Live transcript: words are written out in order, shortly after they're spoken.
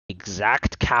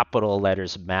exact capital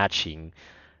letters matching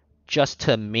just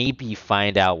to maybe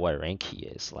find out what rank he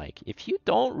is. Like, if you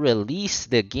don't release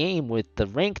the game with the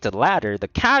ranked ladder, the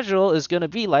casual is gonna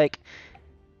be like,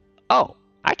 oh,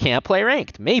 I can't play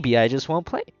ranked. Maybe I just won't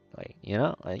play. Like, you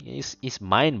know, like it's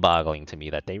mind-boggling to me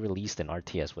that they released an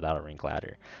RTS without a rank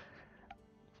ladder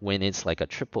when it's like a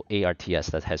triple A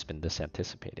RTS that has been this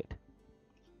anticipated.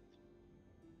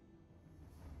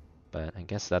 But I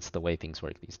guess that's the way things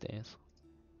work these days.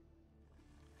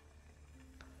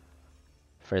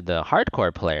 For the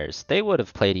hardcore players, they would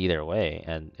have played either way,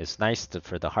 and it's nice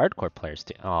for the hardcore players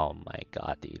to. Oh my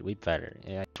god, dude, we better.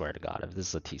 Yeah, I swear to God, if this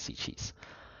is a TC cheese.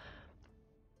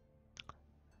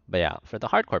 But yeah, for the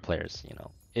hardcore players, you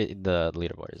know, the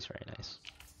leaderboard is very nice.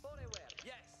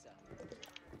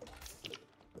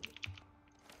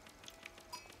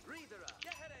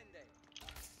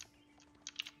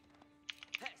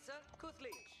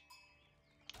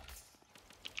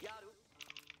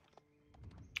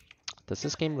 Does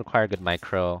this game require good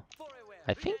micro?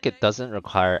 I think it doesn't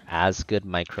require as good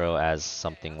micro as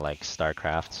something like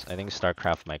Starcraft. I think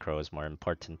Starcraft micro is more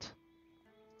important.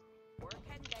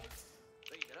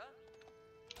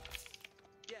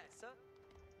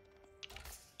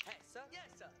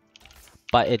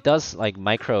 But it does, like,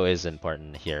 micro is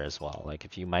important here as well. Like,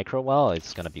 if you micro well,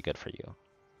 it's gonna be good for you.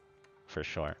 For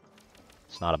sure.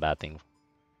 It's not a bad thing.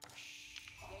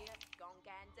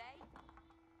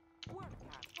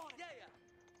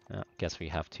 Yeah, guess we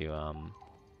have to,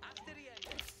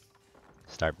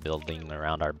 start building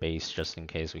around our base just in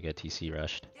case we get TC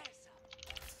rushed.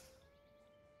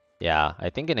 Yeah, I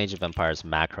think in Age of Empires,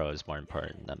 macro is more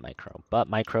important than micro. But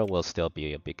micro will still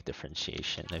be a big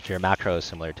differentiation. If your macro is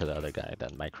similar to the other guy,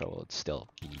 then micro will still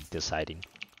be deciding.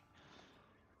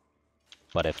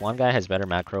 But if one guy has better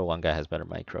macro, one guy has better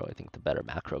micro, I think the better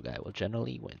macro guy will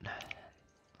generally win.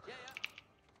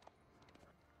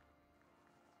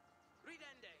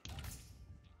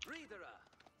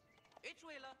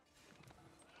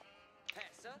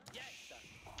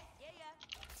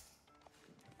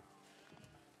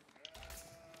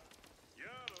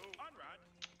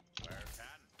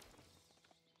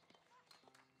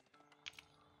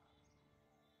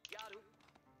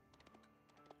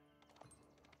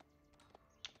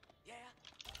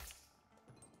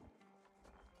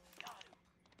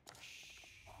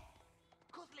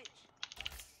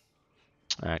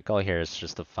 Alright, goal here is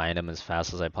just to find him as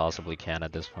fast as I possibly can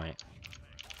at this point.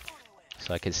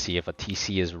 So I can see if a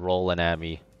TC is rolling at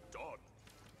me.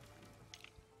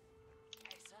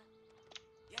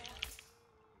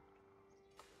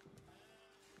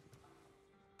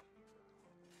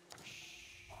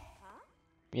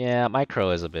 Yeah, micro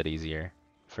is a bit easier,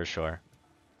 for sure.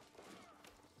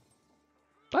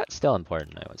 But still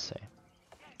important, I would say.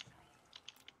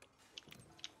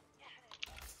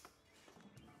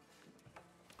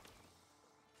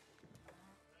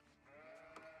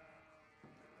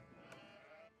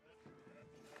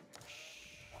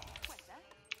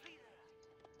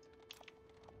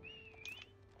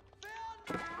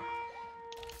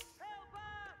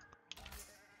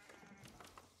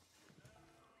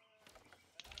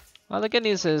 Well, the good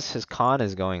news is his con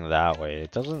is going that way.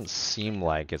 It doesn't seem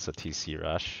like it's a TC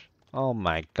rush. Oh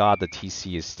my god, the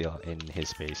TC is still in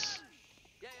his base.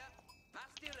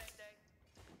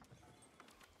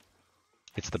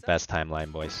 It's the best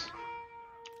timeline, boys.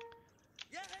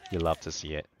 You love to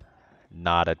see it.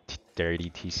 Not a dirty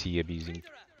TC abusing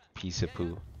piece of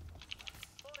poo.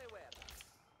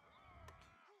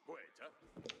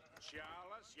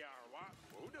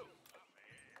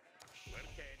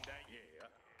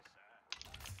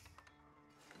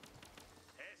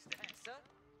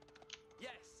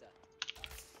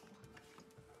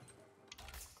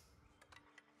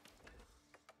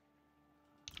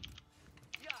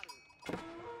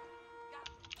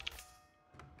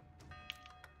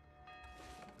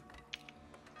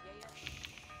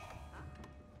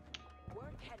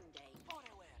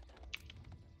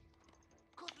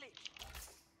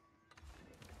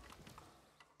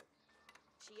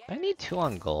 I need 2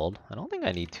 on gold. I don't think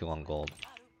I need 2 on gold.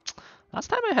 Last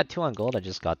time I had 2 on gold, I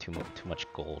just got too much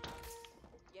gold.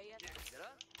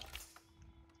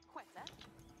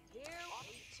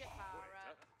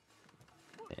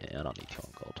 Yeah, I don't need 2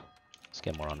 on gold. Let's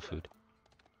get more on food.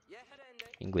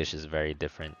 English is very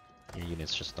different. Your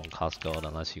units just don't cost gold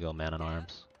unless you go man at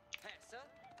arms.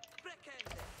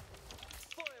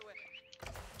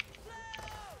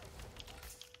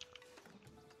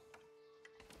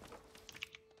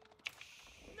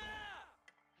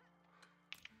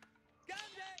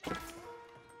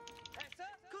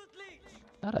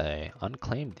 Not a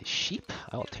unclaimed sheep?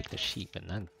 I will take the sheep and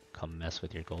then come mess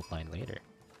with your gold line later.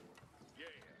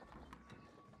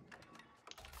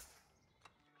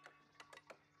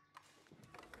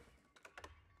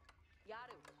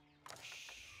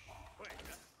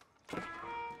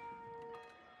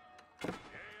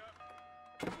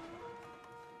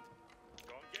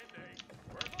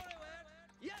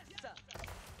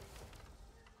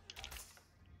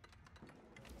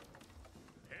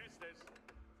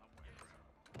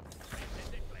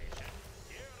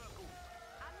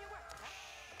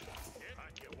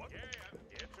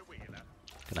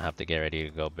 Gonna have to get ready to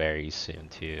go very soon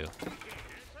too.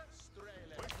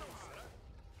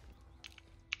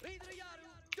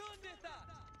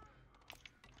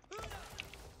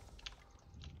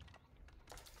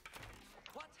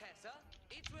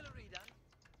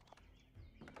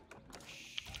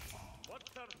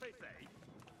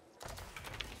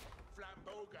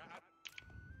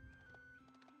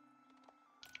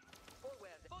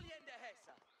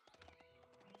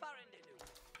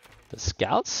 The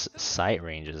scout's sight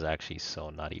range is actually so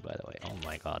nutty, by the way. Oh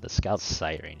my god, the scout's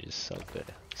sight range is so good.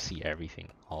 See everything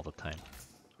all the time.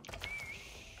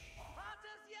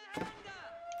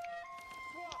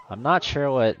 I'm not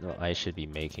sure what I should be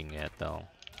making yet though.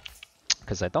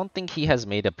 Because I don't think he has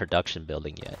made a production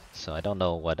building yet. So I don't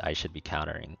know what I should be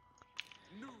countering.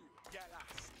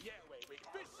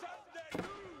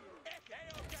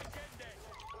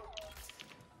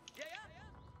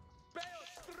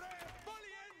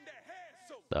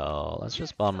 So let's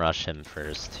just bum rush him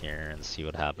first here and see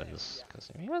what happens. Because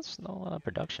he has no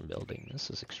production building. This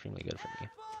is extremely good for me.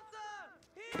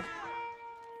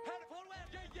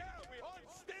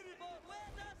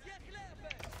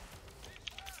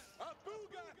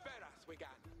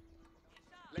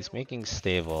 He's making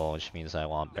stable, which means I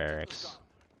want barracks.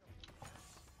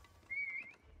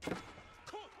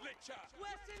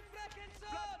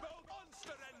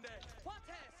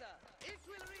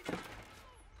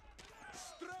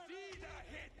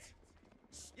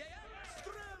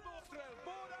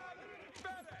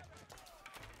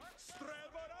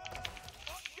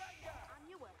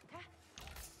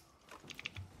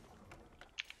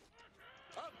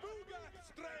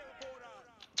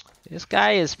 This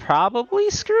guy is probably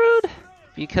screwed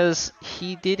because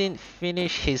he didn't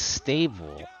finish his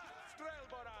stable.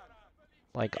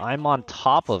 Like, I'm on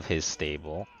top of his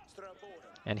stable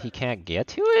and he can't get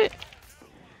to it?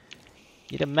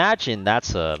 You'd imagine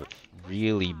that's a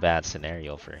really bad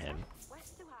scenario for him.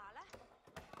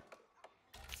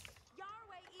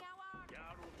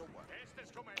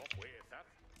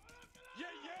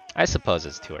 I suppose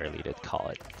it's too early to call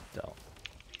it, though.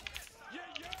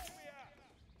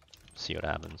 See what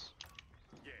happens.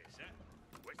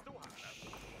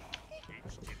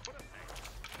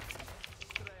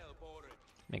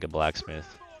 Make a blacksmith.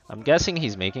 I'm guessing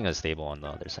he's making a stable on the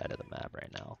other side of the map right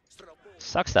now.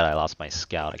 Sucks that I lost my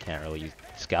scout. I can't really...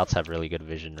 Scouts have really good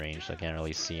vision range, so I can't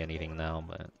really see anything now,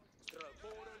 but...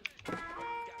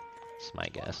 It's my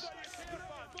guess.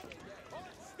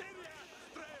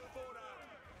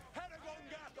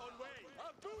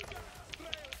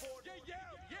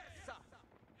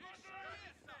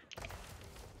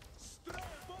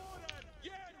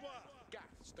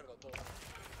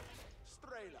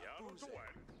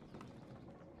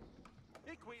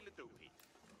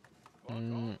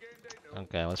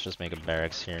 Okay, let's just make a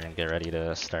barracks here and get ready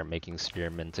to start making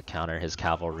spearmen to counter his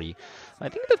cavalry. I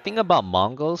think the thing about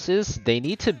Mongols is they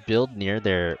need to build near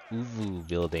their Uvu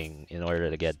building in order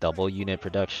to get double unit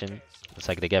production. It's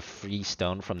like they get free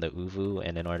stone from the Uvu,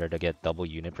 and in order to get double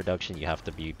unit production, you have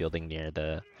to be building near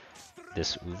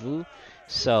this Uvu.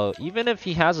 So even if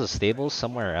he has a stable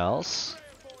somewhere else,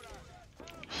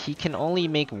 he can only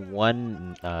make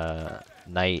one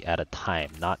knight at a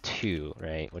time, not two,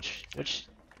 right?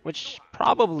 Which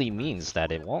probably means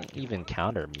that it won't even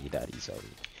counter me that easily.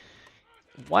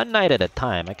 One knight at a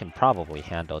time I can probably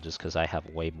handle just because I have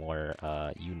way more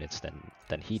units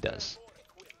than he does.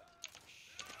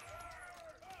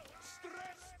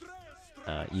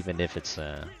 Even if it's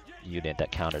a unit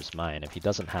that counters mine, if he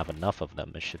doesn't have enough of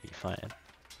them, it should be fine.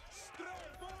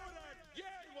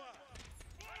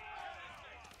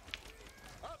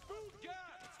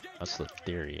 That's the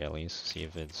theory, at least. See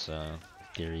if its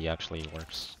theory actually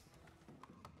works.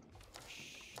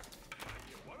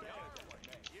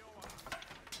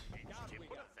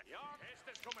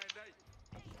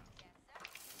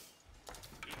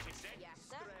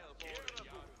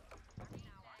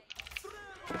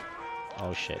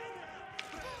 Oh shit.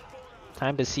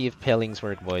 Time to see if palings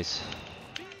work, boys.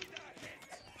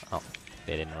 Oh,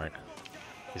 they didn't work.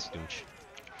 It's douche.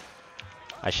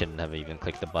 I shouldn't have even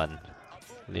clicked the button.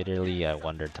 Literally, I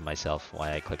wondered to myself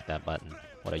why I clicked that button.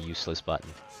 What a useless button.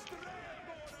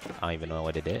 I don't even know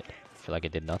what it did. I feel like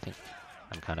it did nothing.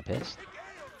 I'm kind of pissed.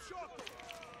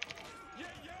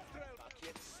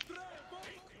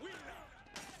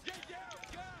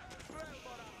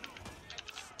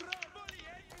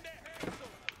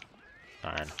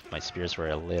 Darn, my spears were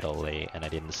a little late and I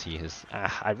didn't see his...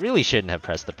 I really shouldn't have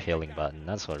pressed the paling button.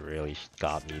 That's what really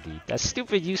got me. That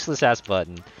stupid useless ass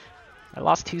button. I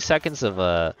lost 2 seconds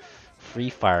of free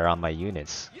fire on my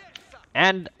units.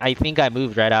 And I think I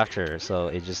moved right after, so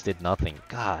it just did nothing.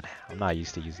 God, I'm not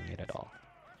used to using it at all.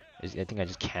 I think I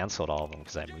just canceled all of them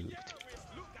because I moved.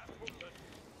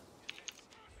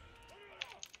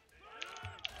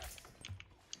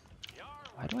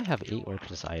 Why do I have 8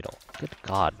 workers idle? Good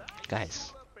God,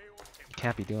 guys. You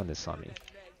can't be doing this on me.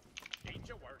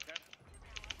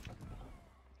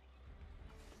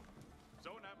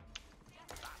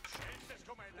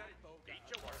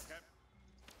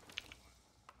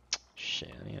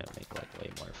 Shit, I need to make like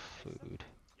way more food.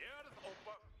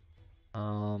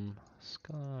 Let's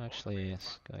go actually,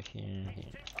 let's go here, here.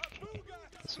 Okay,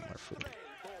 get some more food.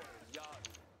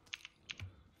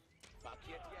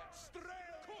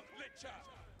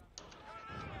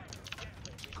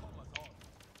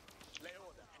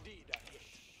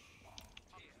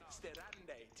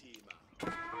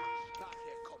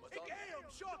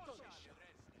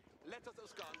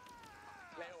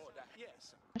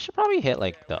 I should probably hit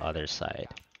like the other side.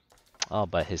 Oh,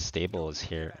 but his stable is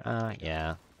here.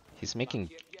 Yeah. He's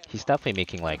definitely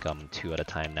making like 2 at a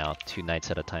time now, 2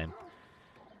 knights at a time.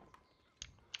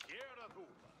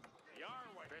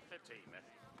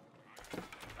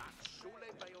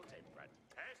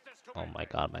 Oh my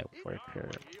god, my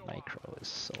worker micro is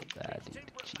so bad,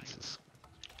 dude. Jesus.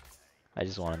 I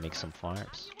just want to make some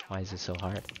farms. Why is it so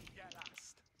hard?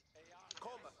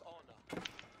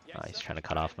 Oh, he's trying to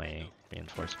cut off my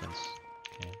reinforcements.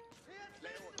 Okay.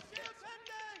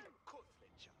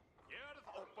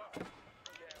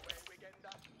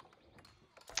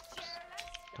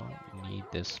 Don't need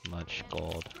this much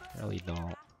gold. Really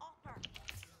don't.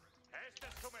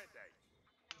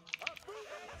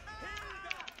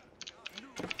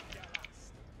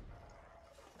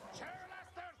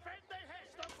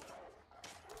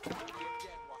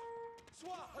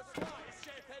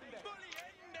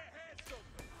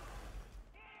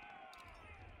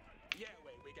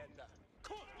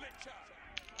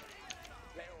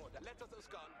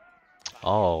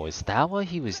 Oh, is that what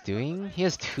he was doing? He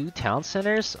has 2 town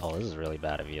centers? Oh, this is really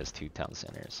bad if he has 2 town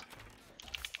centers.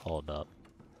 Hold up.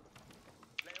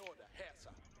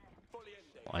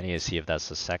 Well, I need to see if that's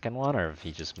the second one or if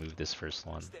he just moved this first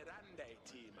one.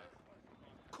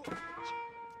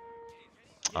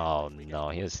 Oh no,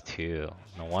 he has 2.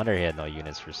 No wonder he had no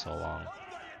units for so long.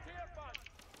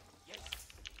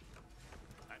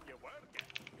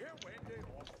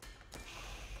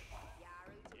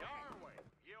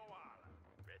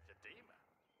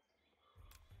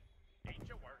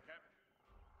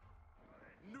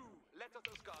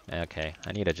 Okay,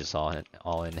 I need to just all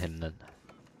in him then,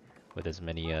 with as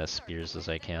many spears as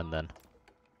I can then,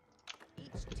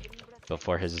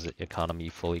 before his economy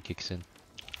fully kicks in.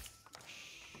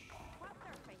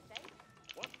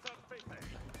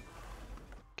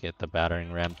 Get the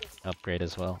battering ram upgrade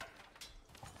as well.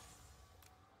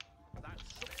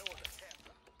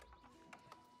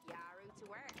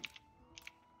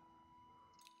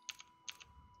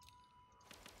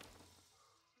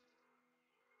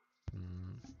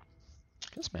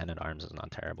 This man at arms is not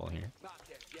terrible here.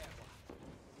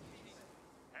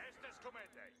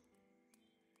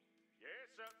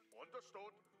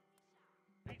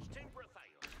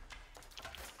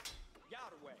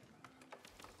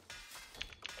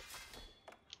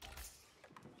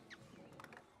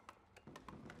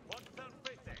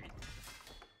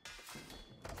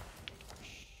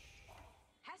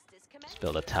 Let's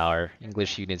build a tower.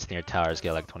 English units near towers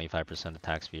get like 25%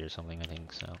 attack speed or something, I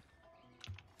think, so.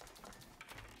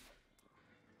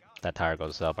 That tower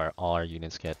goes up, all our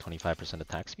units get 25%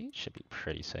 attack speed. Should be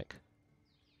pretty sick.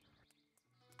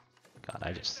 God,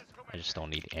 I just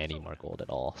don't need any more gold at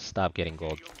all. Stop getting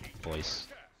gold, boys.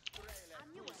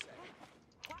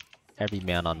 Every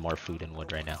man on more food and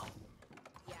wood right now.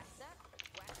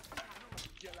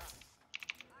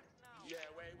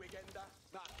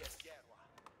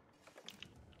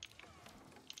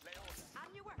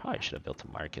 Probably should have built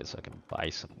a market so I can buy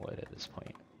some wood at this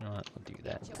point. You know what? I'll do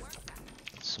that.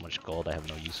 So much gold I have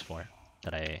no use for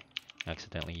that I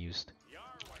accidentally used.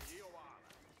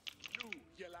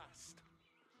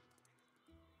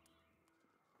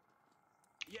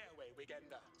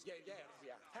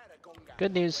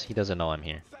 Good news, he doesn't know I'm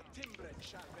here.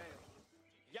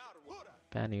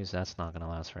 Bad news, that's not gonna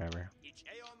last forever.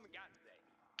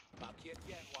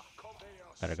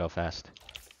 Better go fast.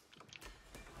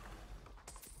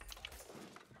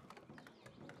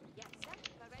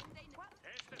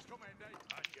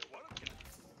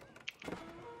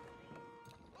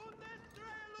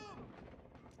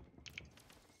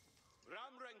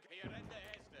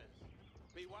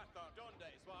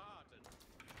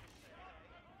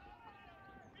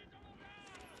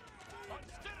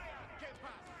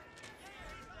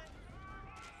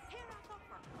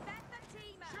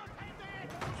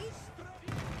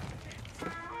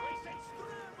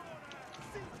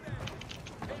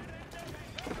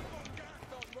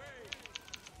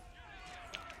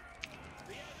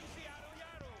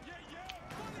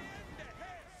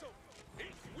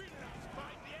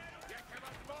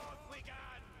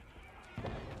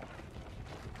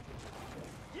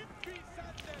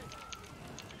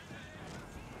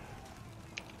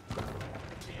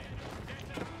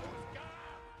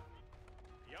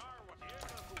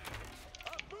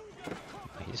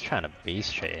 He's trying to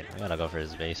base trade. We gotta go for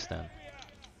his base then.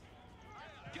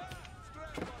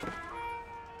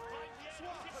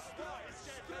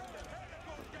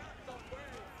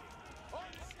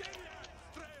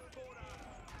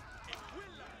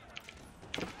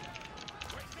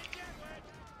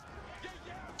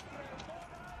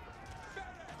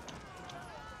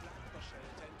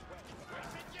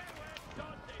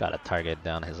 Gotta target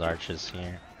down his archers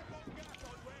here.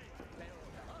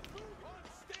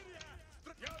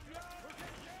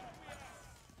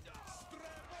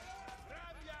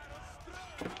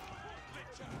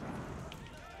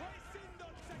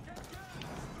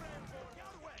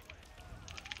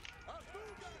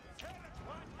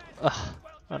 Ugh,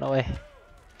 run away.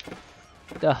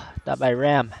 Duh, not my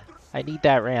ram. I need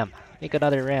that ram. Make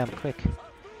another ram, quick.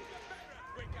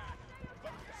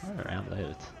 Another ram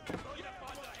lived.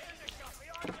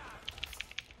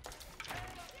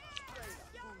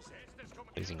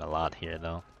 Losing a lot here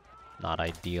though. Not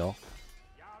ideal.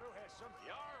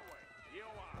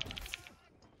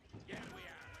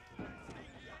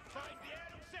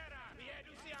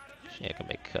 Actually, I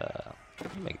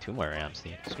can make 2 more rams,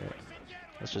 dude. Screw it.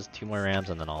 Let's just 2 more rams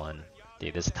and then all in.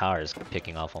 Dude, this tower is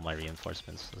picking off all my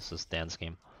reinforcements. This is Dan's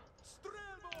game.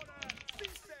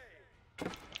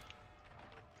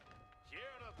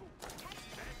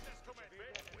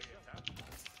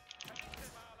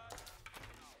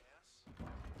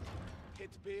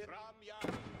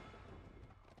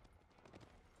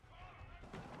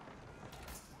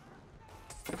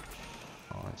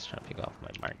 Oh, let's try to pick off my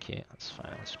market. That's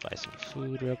fine. Let's buy some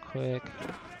food real quick.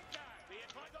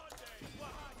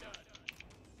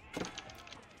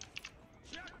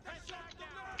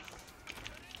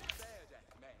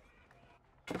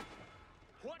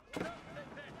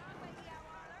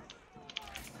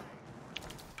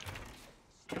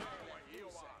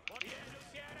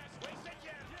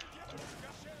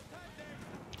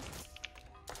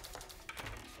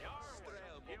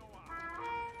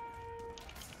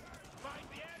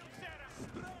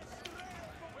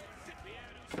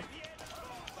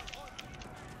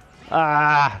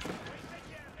 Ah!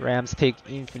 Rams take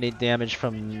infinite damage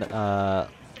from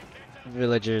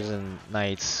villagers and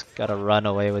knights. Gotta run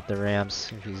away with the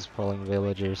rams if he's pulling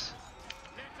villagers.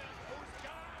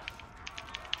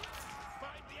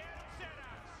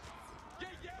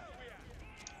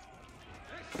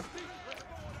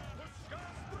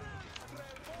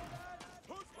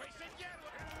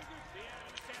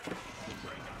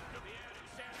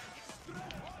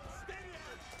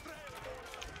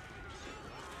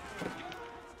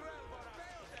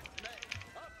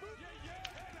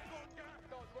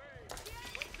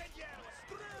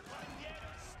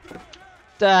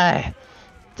 Die!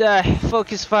 Die!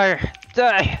 Focus fire!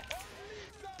 Die!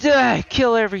 Die!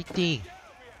 Kill everything!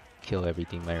 Kill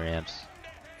everything, my rams.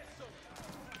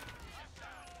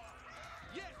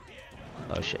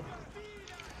 Oh shit.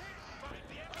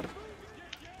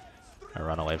 I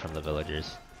run away from the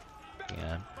villagers.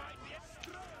 Yeah.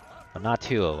 But not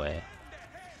too away.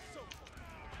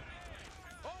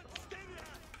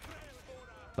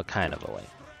 But kind of away.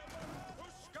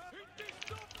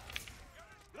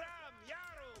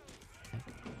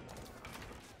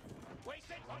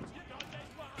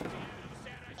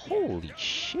 Holy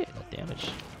shit, the damage.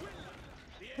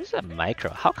 Where's that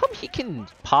micro? How come he can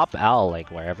pop out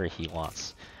like wherever he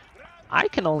wants? I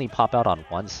can only pop out on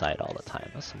one side all the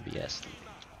time. That's some BS.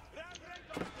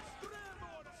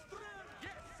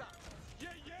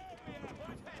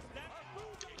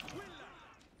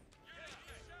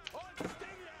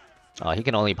 Oh, he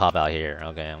can only pop out here.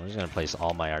 Okay, I'm just gonna place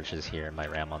all my archers here and my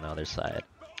ram on the other side.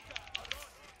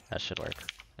 That should work.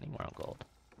 I need more on gold.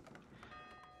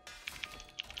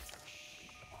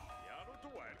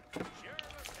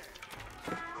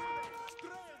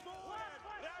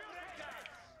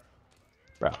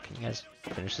 Bro, can you guys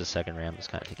finish the second ram? It's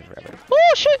kind of taking forever.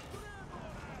 Oh shit!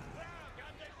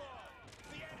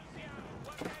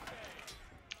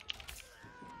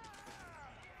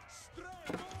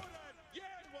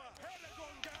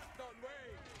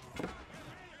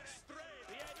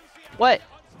 What?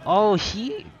 Oh,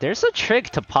 there's a trick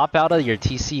to pop out of your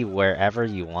TC wherever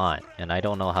you want, and I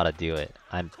don't know how to do it.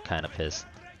 I'm kind of pissed.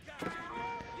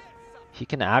 He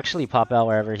can actually pop out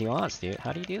wherever he wants, dude.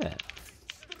 How do you do that?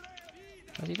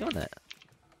 How's he doing that?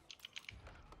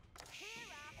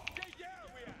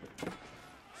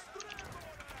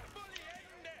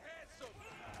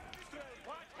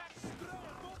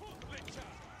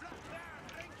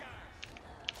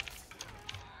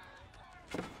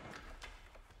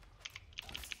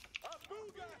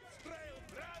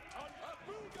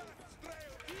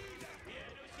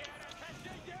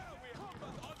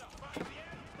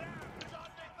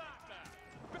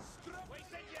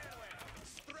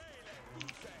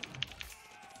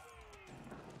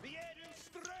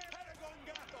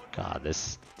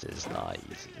 this is not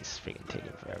easy. It's freaking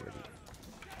taking forever, dude.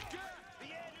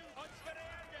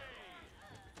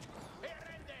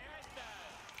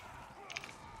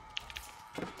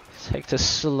 It's like the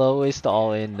slowest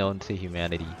all-in known to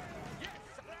humanity.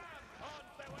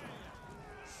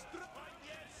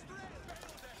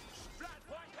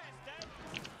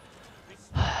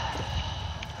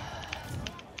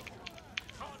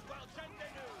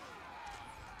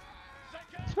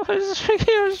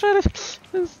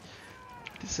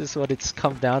 This is what it's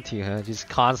come down to, huh? Just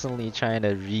constantly trying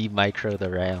to re-micro the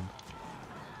RAM.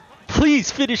 Please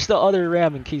finish the other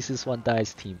RAM in case this one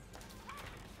dies, team.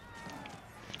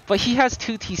 But he has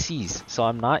 2 TCs, so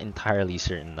I'm not entirely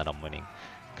certain that I'm winning.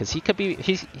 Cause he could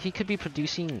be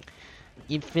producing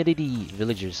infinity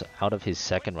villagers out of his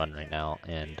second run right now,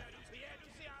 and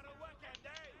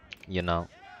you know.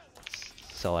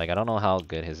 So like I don't know how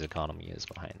good his economy is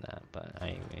behind that, but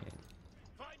I mean,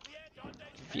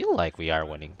 feel like we are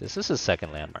winning. This is his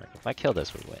second landmark. If I kill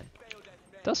this, we win.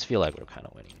 It does feel like we're kind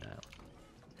of winning now.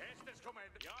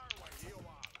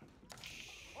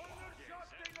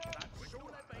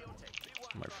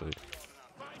 More food.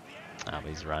 Ah, but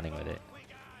he's running with it.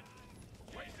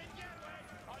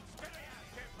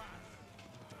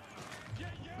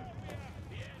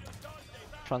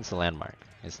 Which one's the landmark?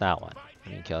 It's that one.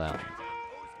 You can kill that one.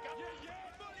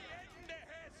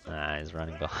 Ah, he's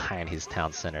running behind his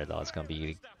town center though. It's gonna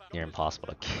be near impossible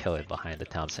to kill it behind the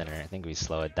town center. I think we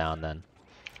slow it down then.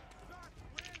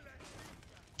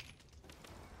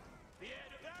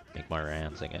 Make more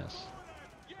rams, I guess.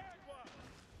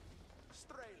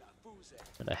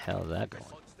 Where the hell is that going?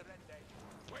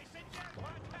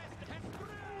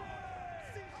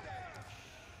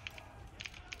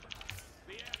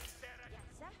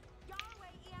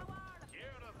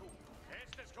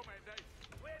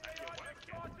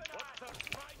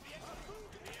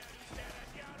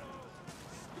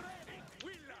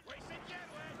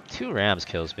 Two rams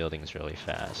kills buildings really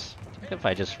fast. I think if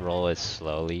I just roll it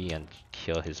slowly and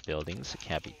kill his buildings, it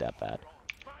can't be that bad.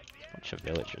 Bunch of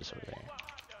villagers over there.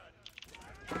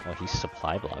 Oh, he's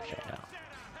supply blocked right now.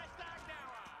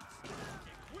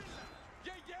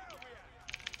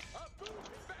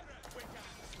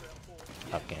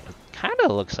 Okay, it kind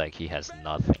of looks like he has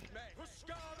nothing.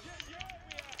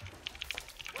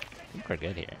 I think we're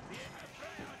good here.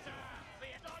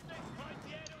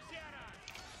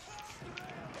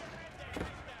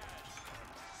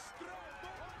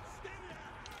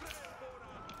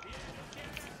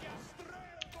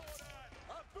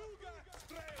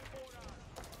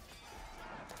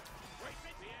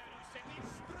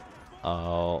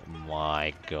 Oh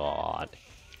my god.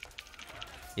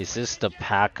 Is this the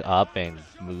pack up and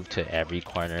move to every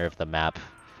corner of the map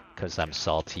because I'm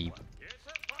salty?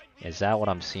 Is that what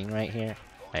I'm seeing right here?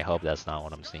 I hope that's not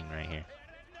what I'm seeing right here.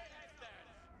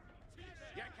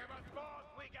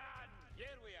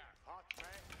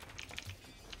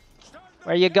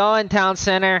 Where you going, town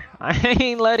center? I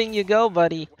ain't letting you go,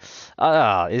 buddy.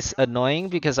 It's annoying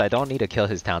because I don't need to kill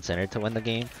his town center to win the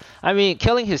game. I mean,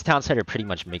 killing his town center pretty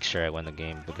much makes sure I win the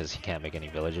game because he can't make any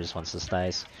villagers once this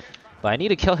dies. But I need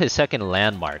to kill his second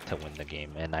landmark to win the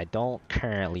game, and I don't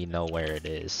currently know where it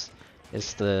is.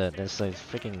 There's a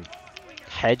freaking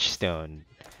Hedgestone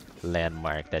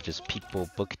landmark that just people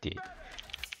booked it.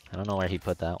 I don't know where he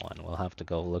put that one. We'll have to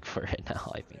go look for it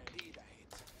now, I think.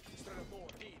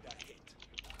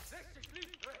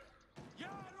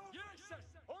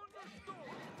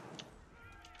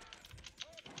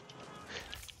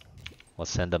 We'll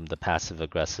send them the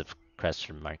passive-aggressive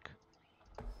question mark.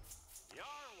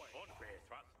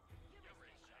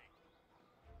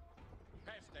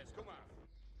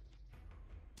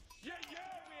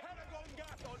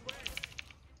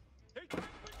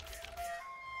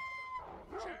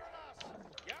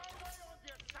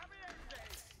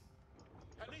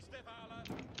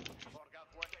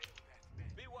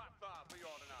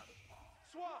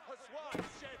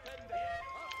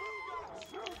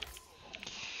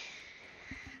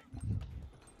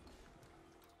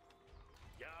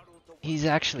 He's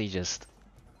actually just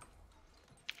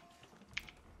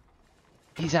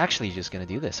gonna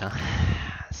do this, huh?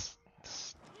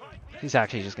 He's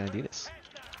actually just gonna do this.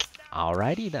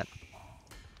 Alrighty then.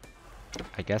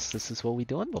 I guess this is what we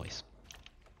doing, boys.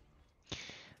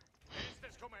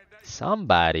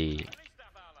 Somebody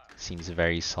seems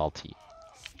very salty.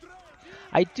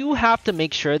 I do have to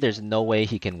make sure there's no way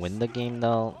he can win the game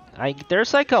though.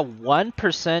 There's like a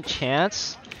 1%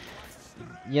 chance,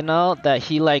 you know, that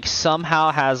he like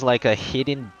somehow has like a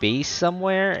hidden base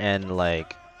somewhere and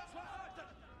like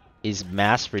is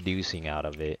mass producing out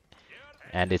of it,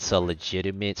 and it's a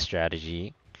legitimate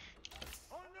strategy.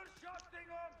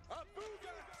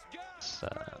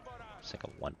 it's like a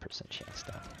 1% chance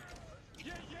though.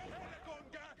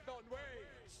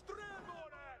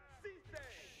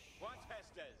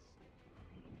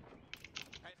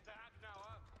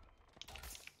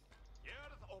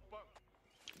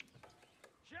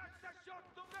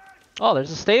 Oh,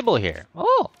 there's a stable here.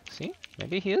 Oh, see?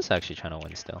 Maybe he is actually trying to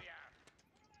win still.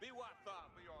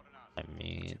 I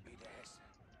mean,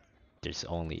 there's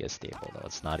only a stable though.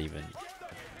 It's not even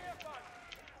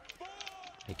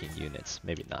making units.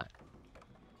 Maybe not.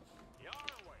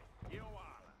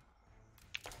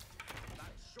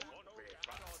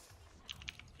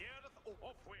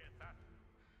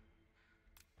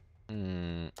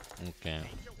 Okay.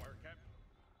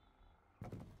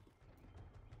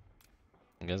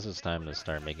 I guess it's time to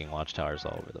start making watchtowers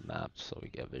all over the map so we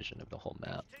get vision of the whole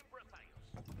map.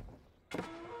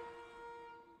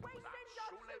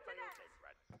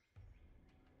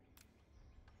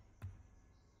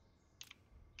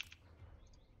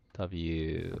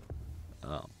 W.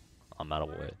 Oh, I'm out of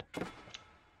wood.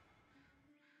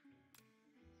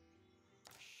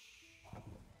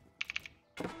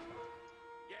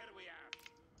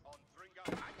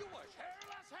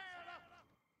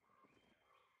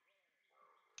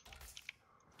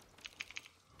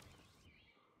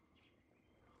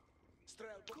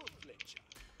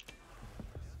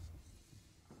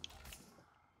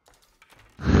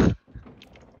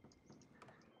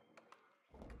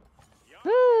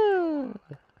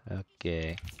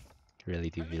 Okay. Really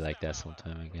do be like that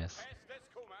sometime, I guess.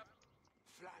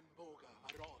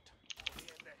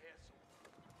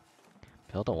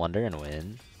 Build a wonder and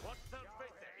win.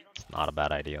 It's not a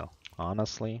bad idea.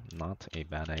 Honestly, not a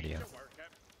bad idea.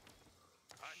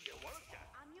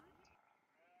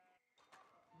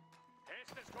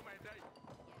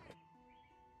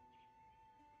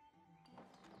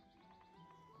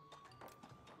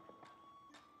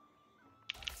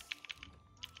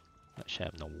 I should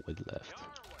have no wood left.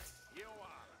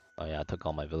 Oh yeah, I took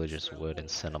all my villagers' wood and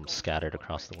sent them scattered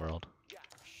across the world.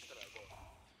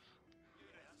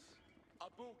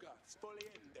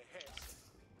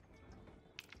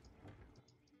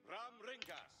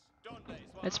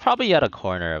 It's probably at a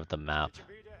corner of the map.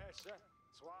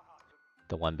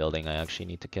 The one building I actually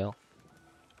need to kill.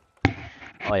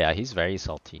 Oh yeah, he's very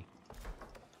salty.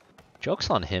 Joke's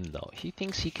on him though. He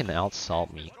thinks he can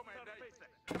outsalt me.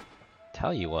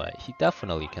 Tell you what, he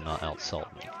definitely cannot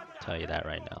outsalt me. Tell you that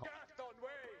right now.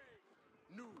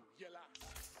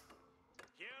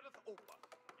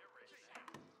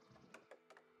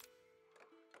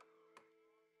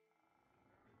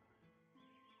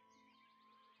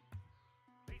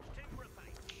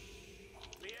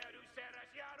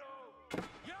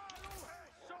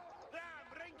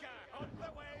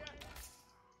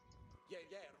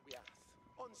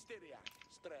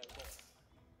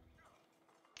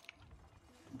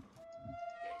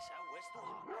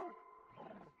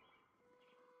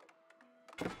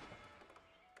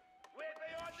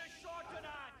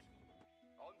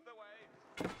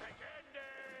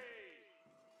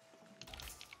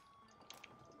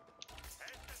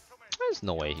 There's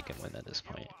no way he can win at this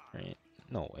point, right?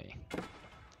 No way.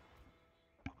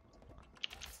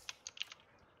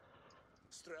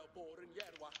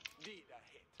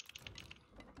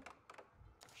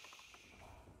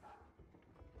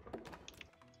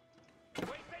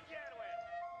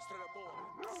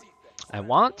 I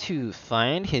want to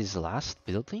find his last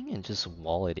building and just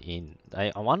wall it in.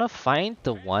 I want to find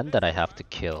the one that I have to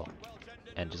kill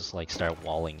and just like start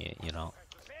walling it, you know,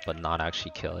 but not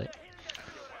actually kill it.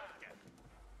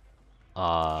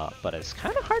 But it's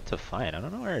kind of hard to find. I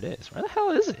don't know where it is. Where the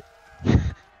hell is it?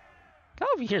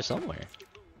 Gotta be here somewhere.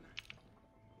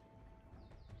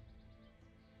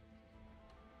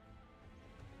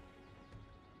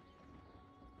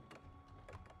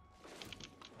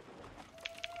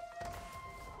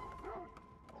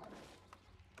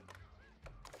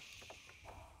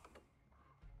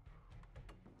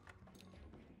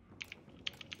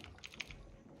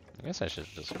 I guess I should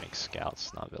just make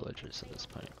scouts, not villagers at this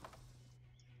point.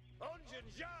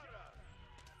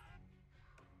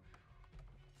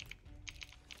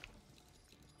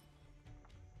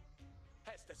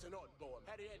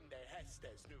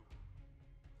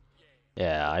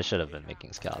 Yeah, I should have been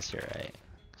making scouts here, right?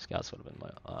 Scouts would have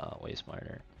been way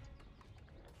smarter.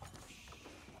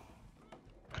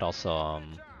 Could also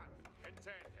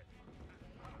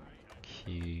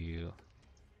Q.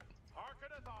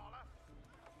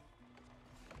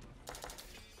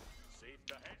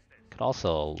 Could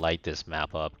also light this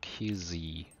map up.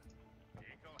 QZ.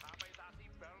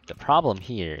 The problem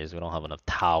here is we don't have enough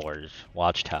towers,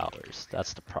 watchtowers.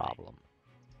 That's the problem.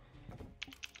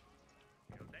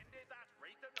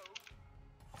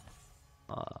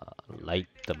 light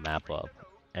the map up.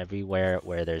 Everywhere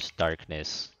where there's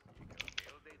darkness,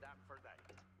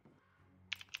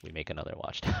 we make another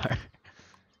watchtower.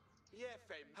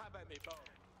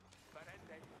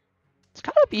 It's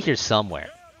gotta be here somewhere.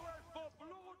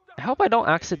 I hope I don't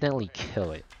accidentally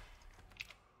kill it.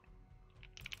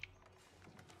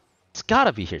 It's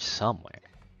gotta be here somewhere.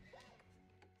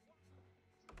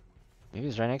 Maybe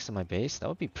it's right next to my base? That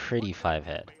would be pretty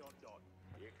 5-head.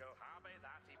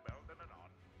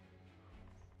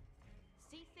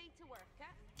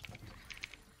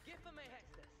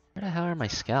 Where the hell are my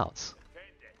scouts?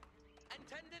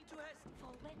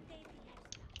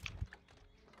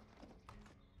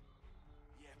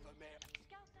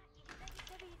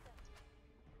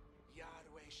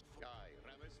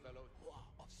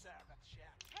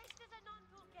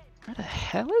 Where the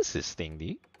hell is this thing,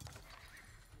 dude?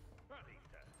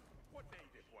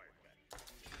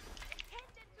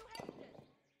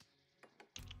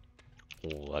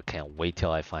 Oh, I can't wait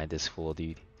till I find this fool,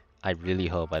 dude. I really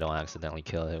hope I don't accidentally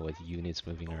kill it with units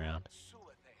moving around.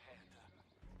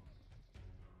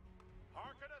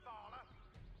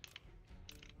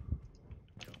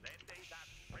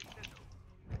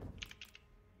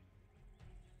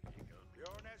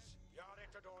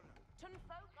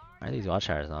 Why are these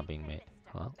watchtowers not being made?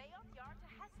 Well.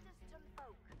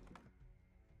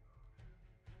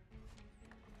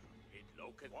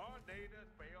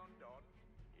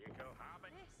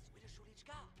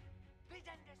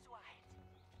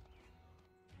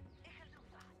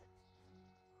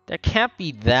 There can't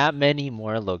be that many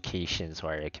more locations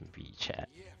where it can be, chat.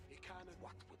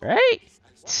 Right?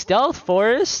 Stealth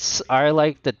forests are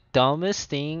like the dumbest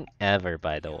thing ever,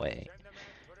 by the way.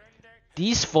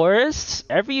 These forests,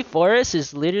 every forest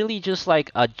is literally just like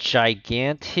a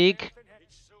gigantic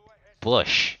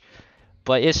bush.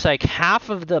 But it's like half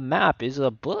of the map is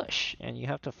a bush, and you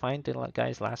have to find the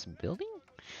guy's last building?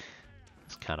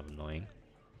 It's kind of annoying.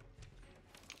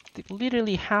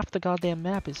 Literally half the goddamn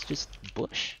map is just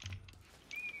bush.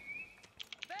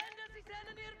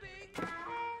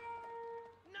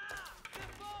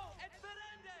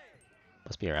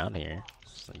 Must be around here.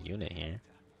 There's a unit here.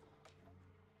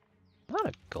 Not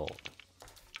a gold.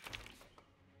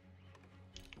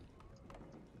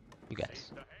 You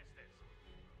guys.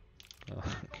 Oh,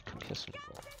 come get some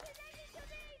gold.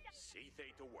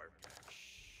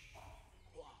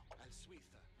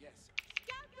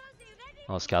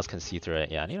 Oh, scouts can see through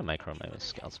it. Yeah, I need to micro my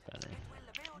scouts better.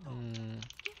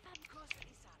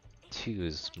 2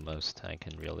 is most I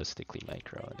can realistically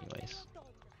micro anyways.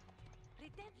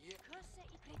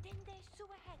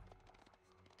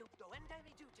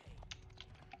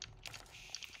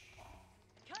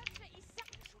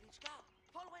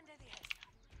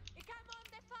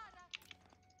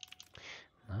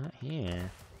 Not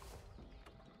here.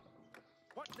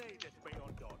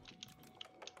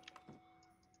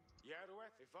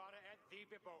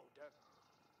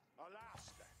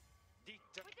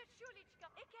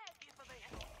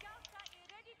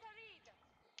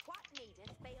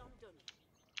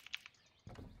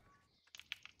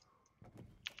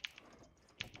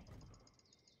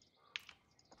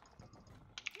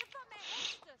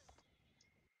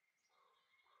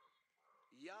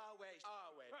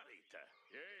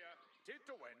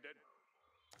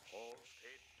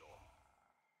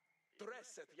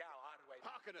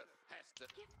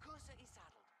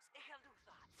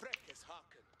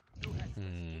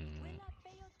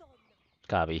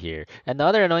 Gotta be here. And the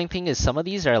other annoying thing is some of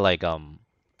these are like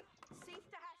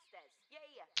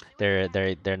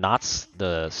they're not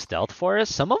the stealth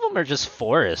forests. Some of them are just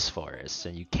forests,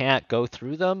 and you can't go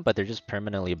through them, but they're just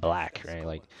permanently black, right?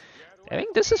 Like I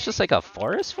think this is just like a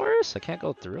forest. I can't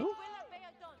go through,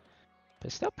 but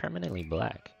it's still permanently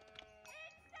black.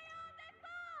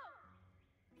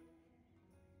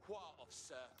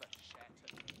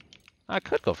 I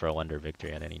could go for a wonder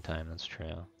victory at any time. That's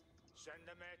true.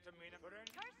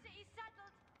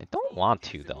 I don't want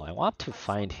to though. I want to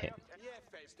find him.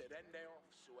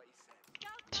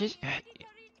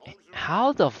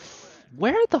 How the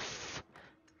where the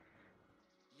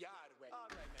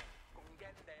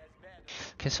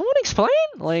Can someone explain?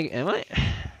 Like, am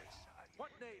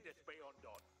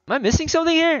I missing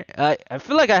something here? I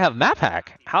feel like I have map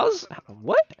hack.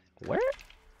 What? Where?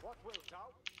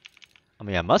 I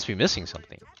mean, I must be missing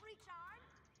something.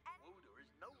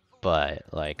 But,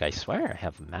 like, I swear I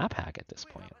have map hack at this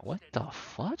point. What the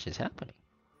fudge is happening?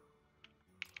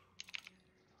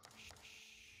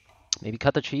 Maybe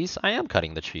cut the trees? I am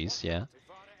cutting the trees, yeah.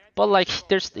 But, like,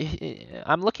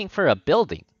 I'm looking for a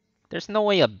building. There's no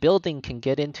way a building can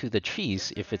get into the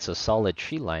trees if it's a solid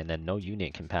tree line that no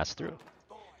unit can pass through.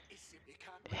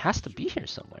 It has to be here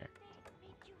somewhere.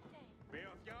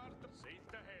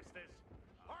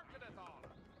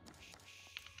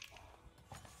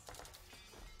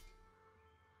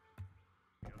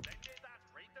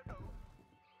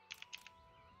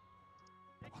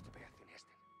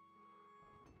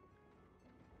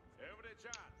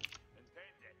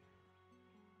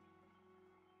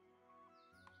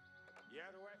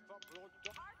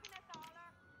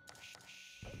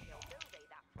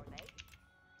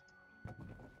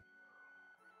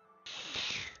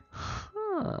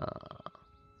 Huh.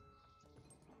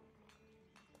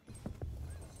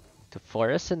 The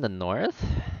forest in the north?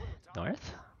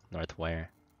 North? North where?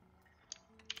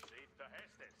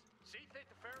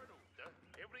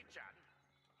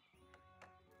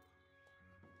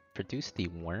 Produce the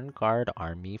Warnguard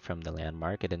army from the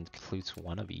landmark. It includes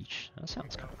one of each. That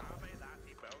sounds kind of cool.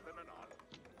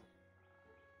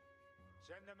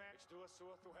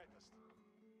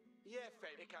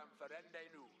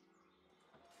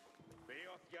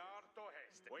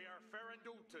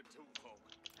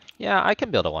 Yeah, I can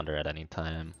build a wonder at any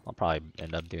time. I'll probably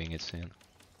end up doing it soon.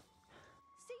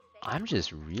 I'm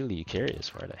just really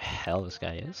curious where the hell this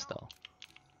guy is, though.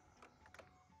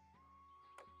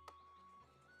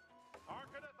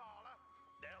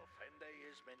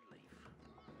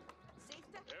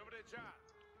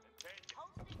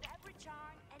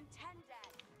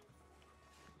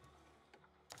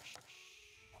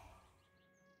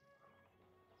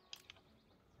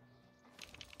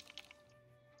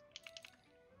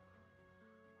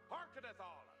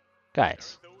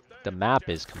 Guys, the map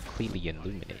is completely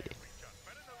illuminated.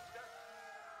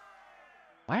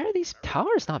 Why are these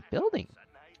towers not building?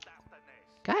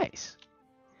 Guys,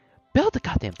 build the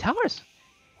goddamn towers!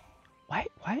 Why?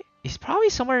 It's probably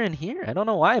somewhere in here. I don't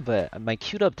know why, but my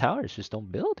queued up towers just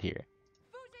don't build here.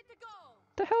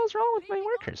 What the hell is wrong with my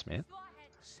workers, man?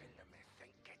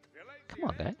 Come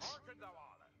on, guys.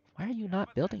 Why are you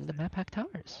not building the map pack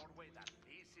towers?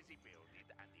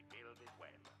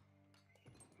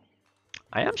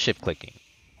 I am shift clicking.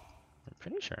 I'm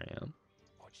pretty sure I am.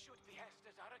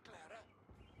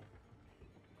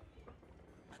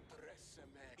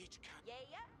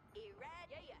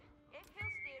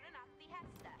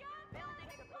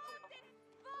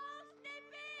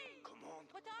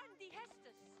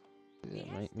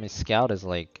 My scout is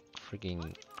like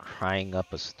freaking crying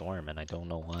up a storm and I don't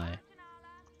know why.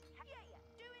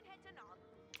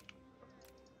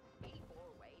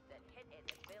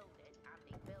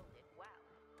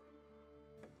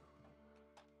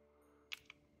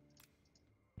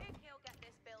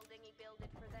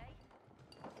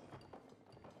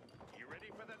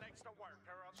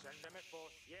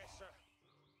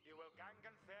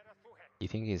 You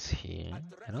think he's here?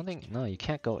 I don't think. No, you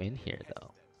can't go in here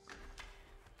though.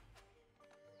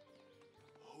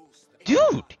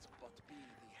 Dude!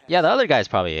 Yeah, the other guy's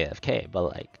probably AFK,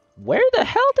 but like, where the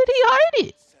hell did he hide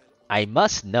it? I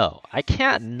must know. I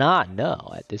can't not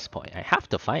know at this point. I have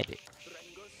to find it.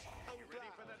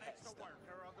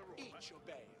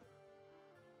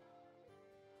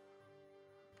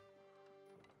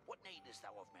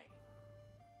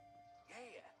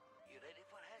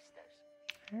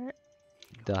 Where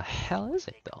the hell is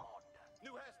it though?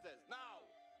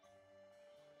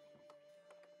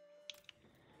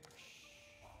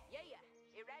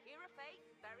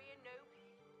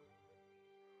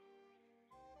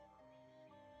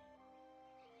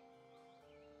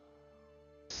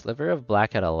 Sliver of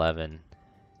black at 11.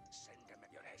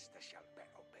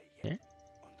 Here?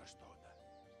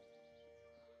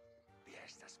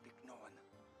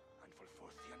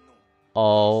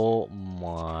 Oh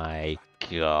my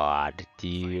god,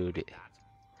 dude. It's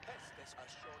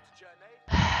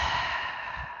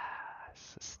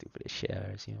the stupidest shit I've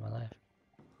ever seen in my life.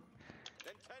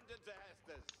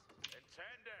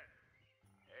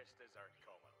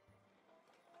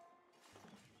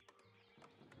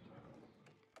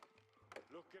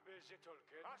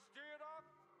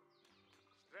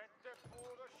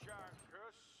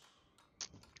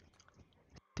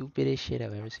 Stupidest shit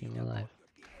I've ever seen in my life.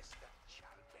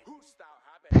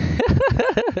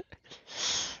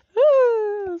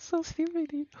 So stupid,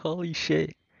 dude. Holy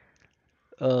shit.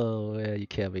 Oh man, you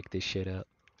can't make this shit up.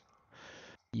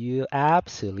 You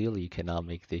absolutely cannot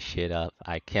make this shit up.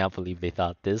 I can't believe they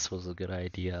thought this was a good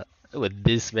idea. With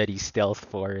this many stealth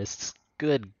forests.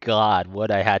 Good god,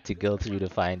 what I had to go through to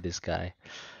find this guy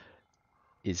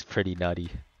is pretty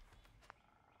nutty.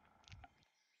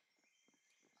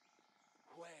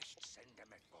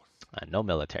 No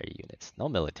military units. No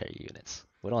military units.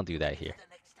 We don't do that here.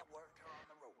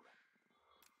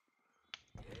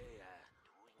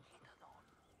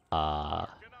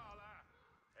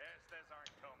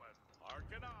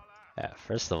 Yeah,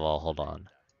 first of all, hold on.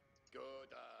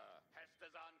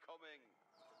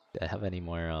 Do I have any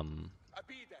more,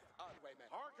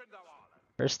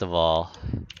 First of all,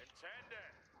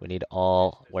 we need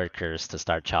all workers to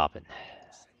start chopping.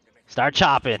 Start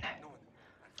chopping!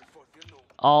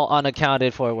 All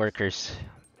unaccounted for workers.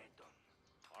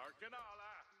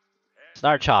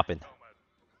 Start chopping.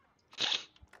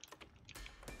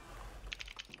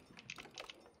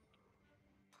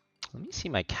 Let me see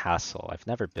my castle. I've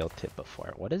never built it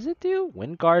before. What does it do?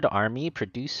 Windguard army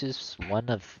produces one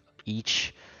of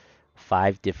each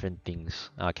 5 different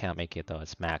things. Oh, I can't make it though.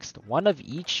 It's maxed. One of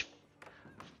each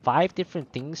 5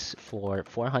 different things for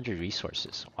 400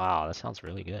 resources. Wow, that sounds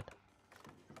really good.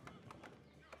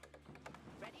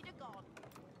 Ready to go.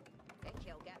 Think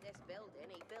he'll get this building.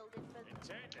 He built it for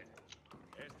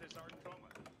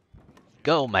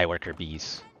Go, my worker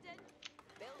bees.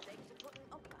 building to put an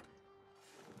upper.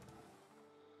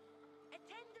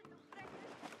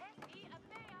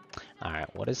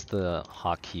 Alright, what is the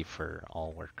hotkey for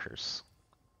all workers?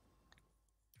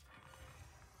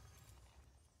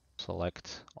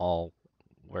 Select all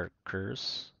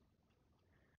workers.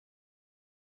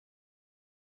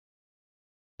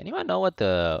 Anyone know what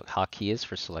the hotkey is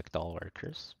for select all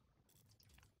workers?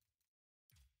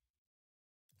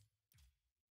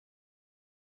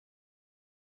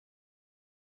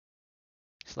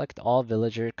 Select all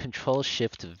villager, Control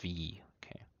Shift V.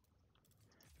 Okay.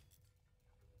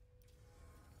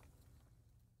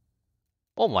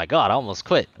 Oh my god, I almost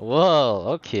quit.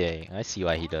 Whoa, okay. I see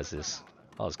why he does this.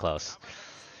 That was close.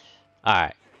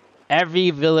 Alright.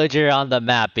 Every villager on the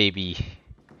map, baby.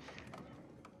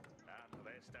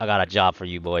 I got a job for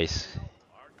you boys.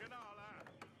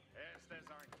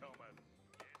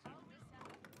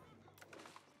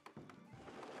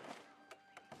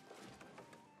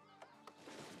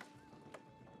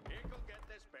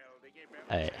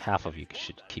 Hey, half of you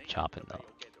should keep chopping though.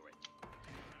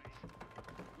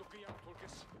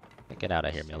 Get out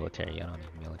of here, military. I don't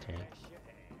need military.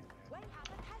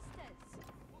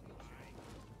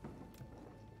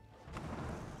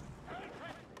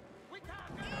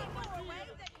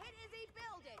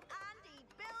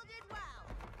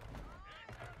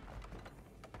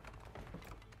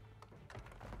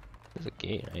 There's a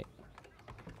gate, right?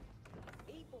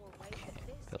 Okay,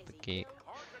 built the gate.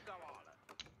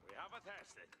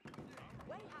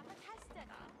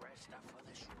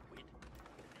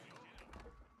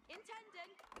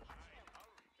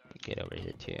 Get over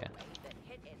here too.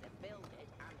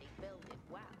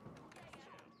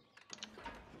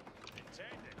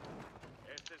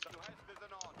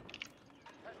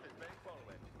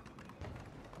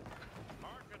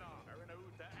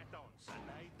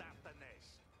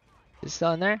 Is it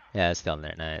still in there? Yeah, it's still in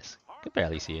there. Nice. Could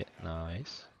barely see it.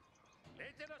 Nice.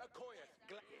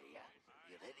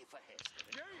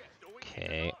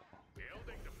 Okay.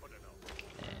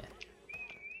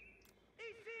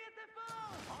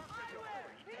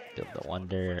 Build the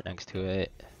wonder next to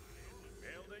it.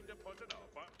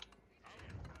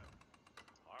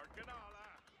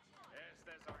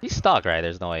 He's stuck, right?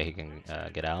 There's no way he can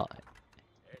get out.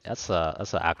 That's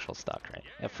an actual stuck, right?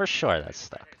 Yeah, for sure that's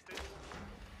stuck.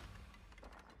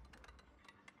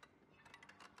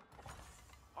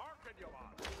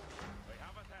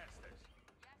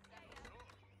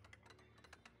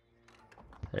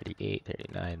 $38,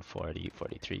 $39, $40,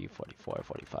 $43, $44,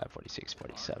 $45, $46,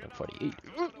 $47,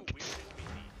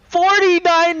 $48.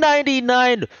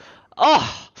 $49.99!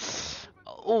 Oh!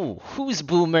 Oh, who's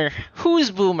boomer?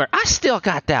 Who's boomer? I still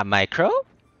got that micro.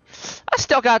 I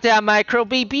still got that micro,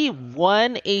 baby.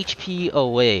 1 HP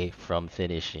away from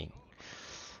finishing.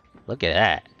 Look at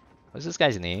that. What's this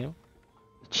guy's name?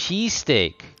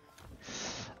 Cheesesteak.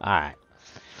 Alright.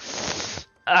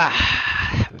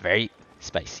 Ah, very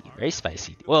spicy. Very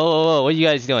spicy. Whoa, whoa, whoa. What are you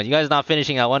guys doing? You guys not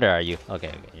finishing that wonder, are you? Okay,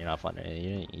 okay. You're not wonder.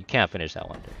 You can't finish that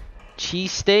wonder.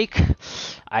 Cheesesteak,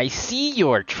 I see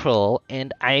your troll,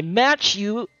 and I match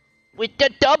you with the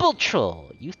double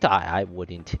troll. You thought I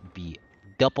wouldn't be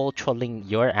double trolling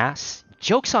your ass?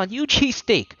 Joke's on you,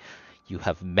 Cheesesteak. You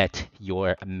have met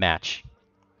your match.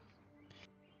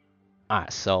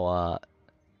 Alright, so,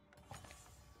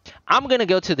 I'm gonna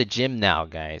go to the gym now,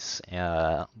 guys.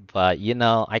 But, you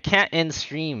know, I can't end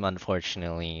stream,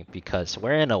 unfortunately, because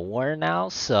we're in a war now,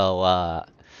 so,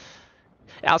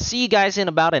 I'll see you guys in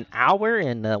about an hour,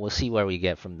 and we'll see where we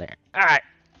get from there. Alright.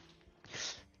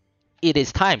 It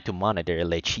is time to monitor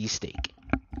Le Cheesesteak.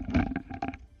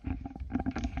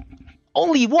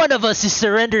 Only one of us is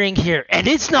surrendering here, and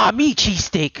it's not me,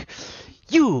 Cheesesteak.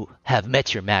 You have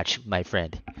met your match, my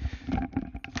friend.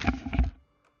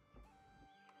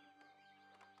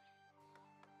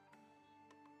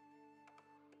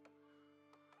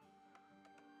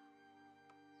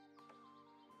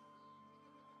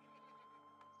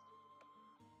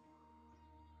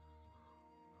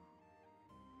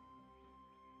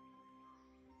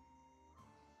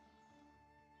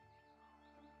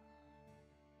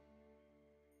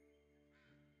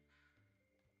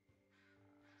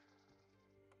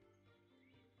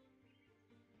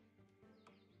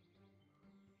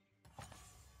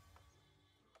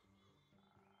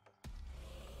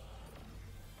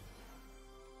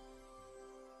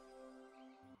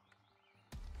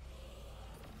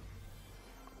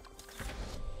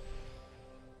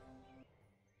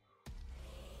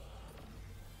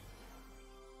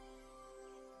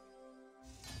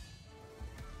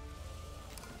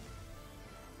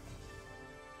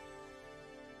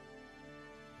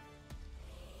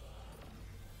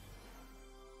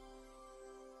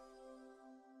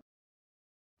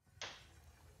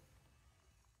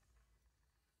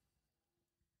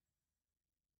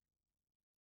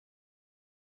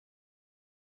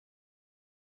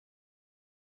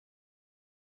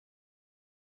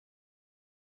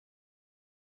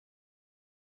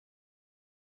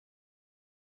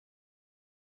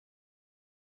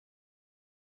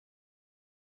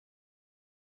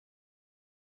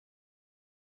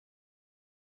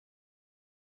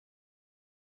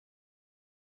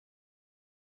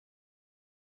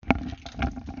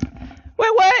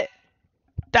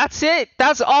 That's it.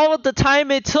 That's all of the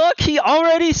time it took. He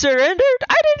already surrendered.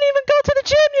 I didn't even go to the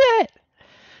gym yet.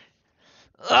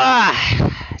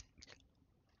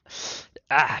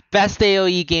 Ah, best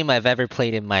AOE game I've ever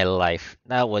played in my life.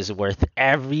 That was worth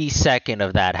every second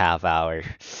of that half hour.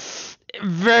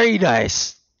 Very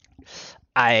nice.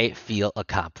 I feel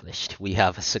accomplished. We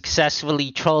have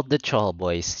successfully trolled the troll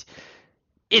boys.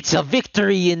 It's a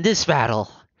victory in this battle.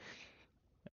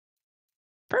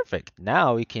 Perfect.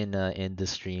 Now we can end the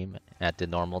stream at the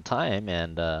normal time,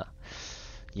 and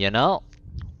you know,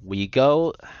 we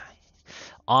go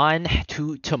on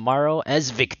to tomorrow as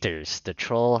victors. The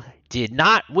troll did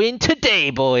not win today,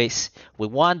 boys. We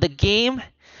won the game,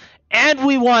 and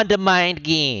we won the mind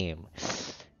game.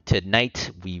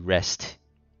 Tonight we rest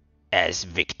as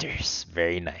victors.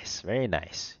 Very nice. Very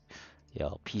nice.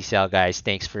 Yo, peace out, guys.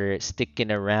 Thanks for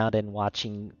sticking around and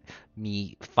watching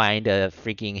me find a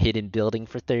freaking hidden building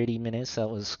for 30 minutes. That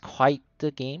was quite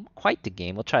the game. Quite the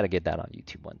game. We'll try to get that on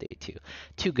YouTube one day, too.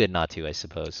 Too good not to, I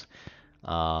suppose.